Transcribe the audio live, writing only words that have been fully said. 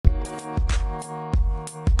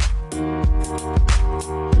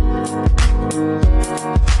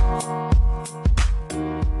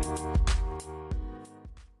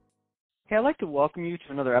I'd like to welcome you to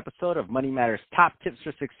another episode of Money Matters Top Tips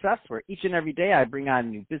for Success, where each and every day I bring on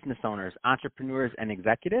new business owners, entrepreneurs, and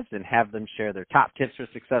executives and have them share their top tips for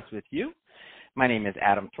success with you. My name is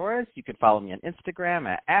Adam Torres. You can follow me on Instagram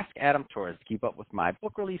at AskAdamTorres. Keep up with my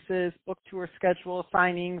book releases, book tour schedule,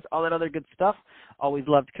 signings, all that other good stuff. Always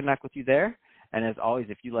love to connect with you there. And as always,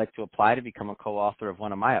 if you'd like to apply to become a co-author of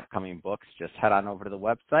one of my upcoming books, just head on over to the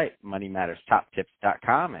website,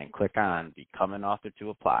 moneymatterstoptips.com, and click on Become an Author to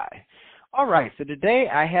apply. All right, so today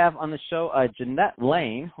I have on the show Jeanette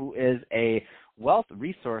Lane, who is a wealth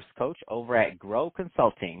resource coach over at Grow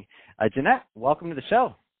Consulting. Jeanette, welcome to the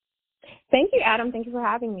show. Thank you, Adam. Thank you for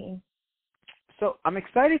having me. So I'm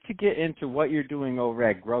excited to get into what you're doing over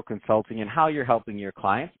at Grow Consulting and how you're helping your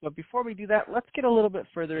clients. But before we do that, let's get a little bit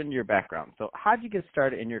further into your background. So how did you get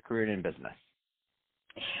started in your career in business?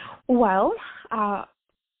 Well, I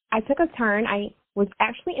took a turn. I was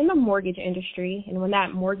actually in the mortgage industry, and when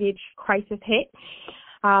that mortgage crisis hit,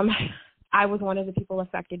 I was one of the people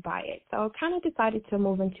affected by it. So I kind of decided to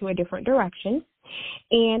move into a different direction,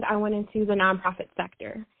 and I went into the nonprofit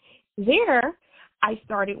sector. There, I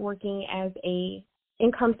started working as a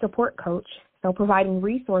income support coach, so providing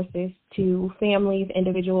resources to families,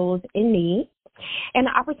 individuals in need. And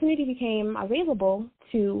the opportunity became available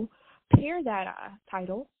to pair that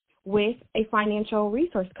title with a financial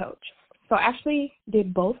resource coach. So I actually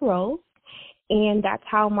did both roles, and that's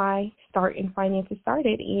how my start in finances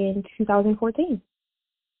started in 2014.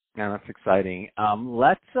 Yeah, that's exciting.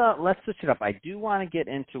 Let's switch it up. I do want to get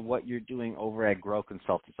into what you're doing over at Grow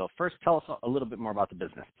Consulting. So first, tell us a little bit more about the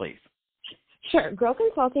business, please. Sure. Grow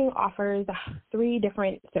Consulting offers 3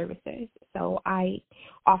 different services. So I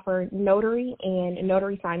offer notary and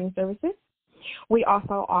notary signing services. We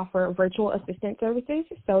also offer virtual assistant services,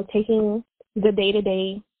 so taking the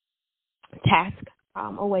day-to-day task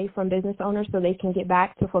away from business owners so they can get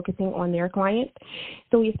back to focusing on their clients.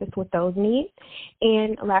 So we assist with those needs.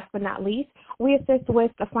 And last but not least, we assist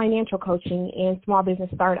with the financial coaching and small business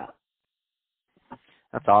startup.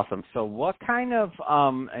 That's awesome. So what kind of,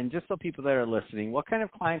 and just so people that are listening, what kind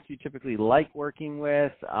of clients do you typically like working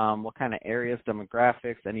with? What kind of areas,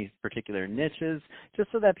 demographics, any particular niches? Just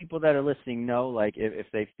so that people that are listening know, like, if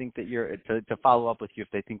they think that you're, to follow up with you, if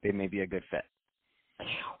they think they may be a good fit.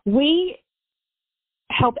 We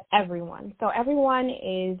help everyone. So everyone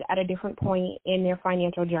is at a different point in their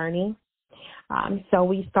financial journey. So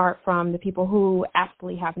we start from the people who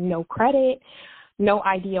absolutely have no credit, no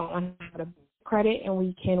idea on how to credit, and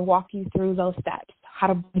we can walk you through those steps, how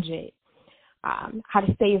to budget, how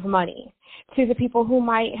to save money, to the people who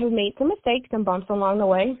might have made some mistakes and bumps along the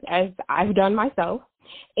way, as I've done myself,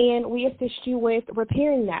 and we assist you with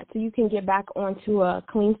repairing that so you can get back onto a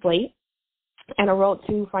clean slate and a road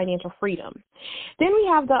to financial freedom. Then we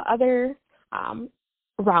have the other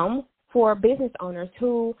realm for business owners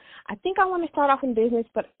who, I think I want to start off in business,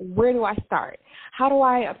 but where do I start? How do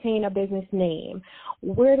I obtain a business name?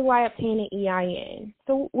 Where do I obtain an EIN?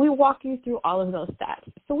 So we walk you through all of those steps.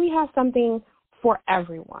 So we have something for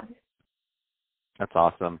everyone. That's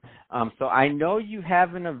awesome. So I know you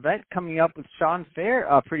have an event coming up with Sean Fair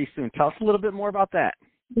pretty soon. Tell us a little bit more about that.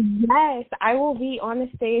 Yes, I will be on the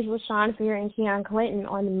stage with Sean Fair and Keon Clinton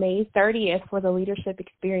on May 30th for the Leadership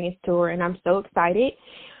Experience Tour, and I'm so excited.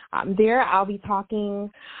 There I'll be talking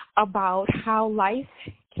about how life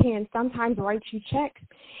can sometimes write you checks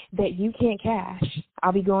that you can't cash.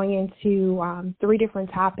 I'll be going into 3 different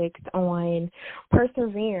topics on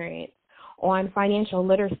perseverance, on financial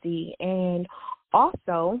literacy, and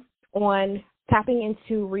also on tapping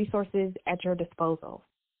into resources at your disposal,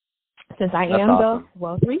 since I am the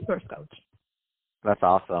wealth resource coach. That's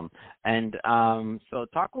awesome. And so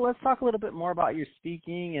let's talk a little bit more about your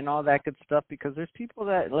speaking and all that good stuff, because there's people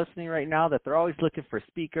that are listening right now that they're always looking for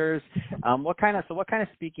speakers. What kind of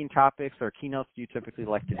speaking topics or keynotes do you typically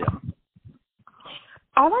like to do?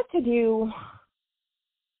 I like to do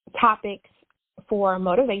topics for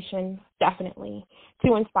motivation, definitely,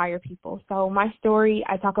 to inspire people. So my story,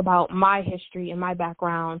 I talk about my history and my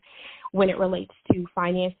background when it relates to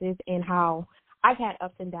finances and how I've had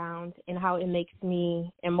ups and downs and how it makes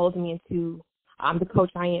me and molds me into the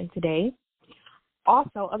coach I am today.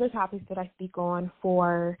 Also, other topics that I speak on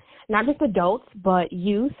for not just adults, but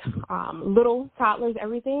youth, little toddlers,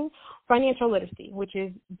 everything, financial literacy, which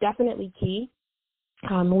is definitely key.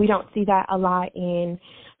 We don't see that a lot in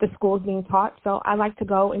the schools being taught. So I like to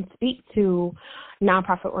go and speak to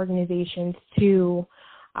nonprofit organizations, to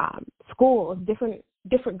schools, different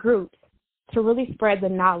groups, to really spread the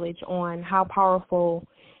knowledge on how powerful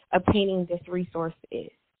obtaining this resource is.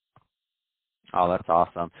 Oh, that's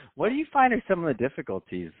awesome. What do you find are some of the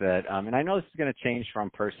difficulties that, and I know this is going to change from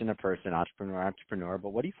person to person, entrepreneur to entrepreneur,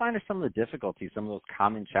 but what do you find are some of the difficulties, some of those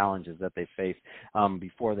common challenges that they face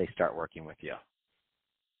before they start working with you?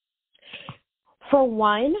 For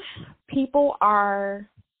one, people are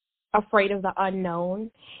afraid of the unknown.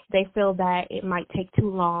 They feel that it might take too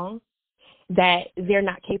long, that they're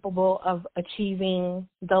not capable of achieving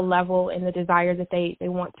the level and the desire that they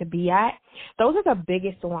want to be at. Those are the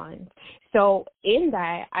biggest ones. So in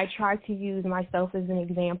that, I try to use myself as an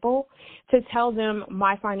example to tell them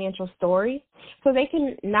my financial story so they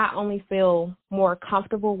can not only feel more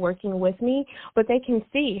comfortable working with me, but they can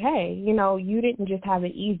see, hey, you didn't just have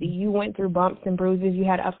it easy. You went through bumps and bruises, you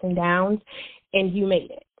had ups and downs, and you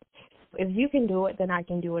made it. If you can do it, then I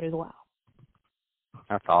can do it as well.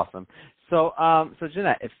 That's awesome. So,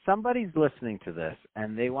 Jeanette, if somebody's listening to this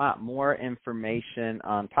and they want more information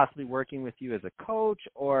on possibly working with you as a coach,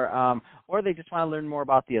 or they just want to learn more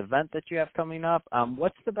about the event that you have coming up,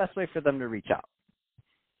 what's the best way for them to reach out?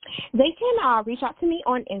 They can reach out to me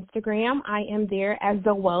on Instagram. I am there as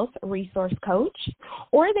the Wealth Resource Coach,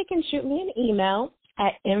 or they can shoot me an email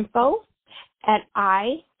at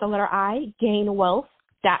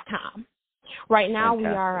info@gainwealth.com. Right now,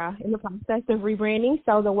 Fantastic. we are in the process of rebranding,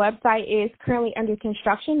 so the website is currently under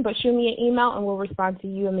construction, but shoot me an email and we'll respond to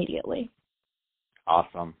you immediately.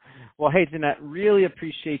 Awesome. Well, hey, Jeanette, really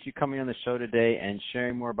appreciate you coming on the show today and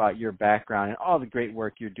sharing more about your background and all the great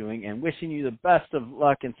work you're doing, and wishing you the best of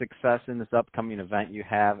luck and success in this upcoming event you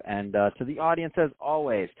have. And to the audience, as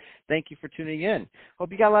always, thank you for tuning in.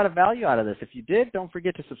 Hope you got a lot of value out of this. If you did, don't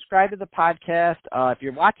forget to subscribe to the podcast. If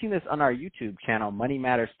you're watching this on our YouTube channel, Money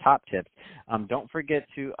Matters Top Tips, don't forget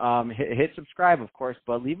to hit subscribe, of course,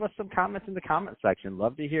 but leave us some comments in the comment section.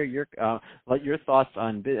 Love to hear your thoughts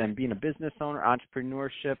on being a business owner,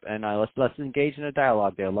 entrepreneurship, and let's engage in a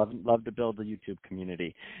dialogue there. Love to build the YouTube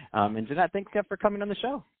community. And Jeanette, thanks again for coming on the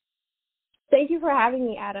show. Thank you for having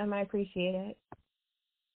me, Adam. I appreciate it.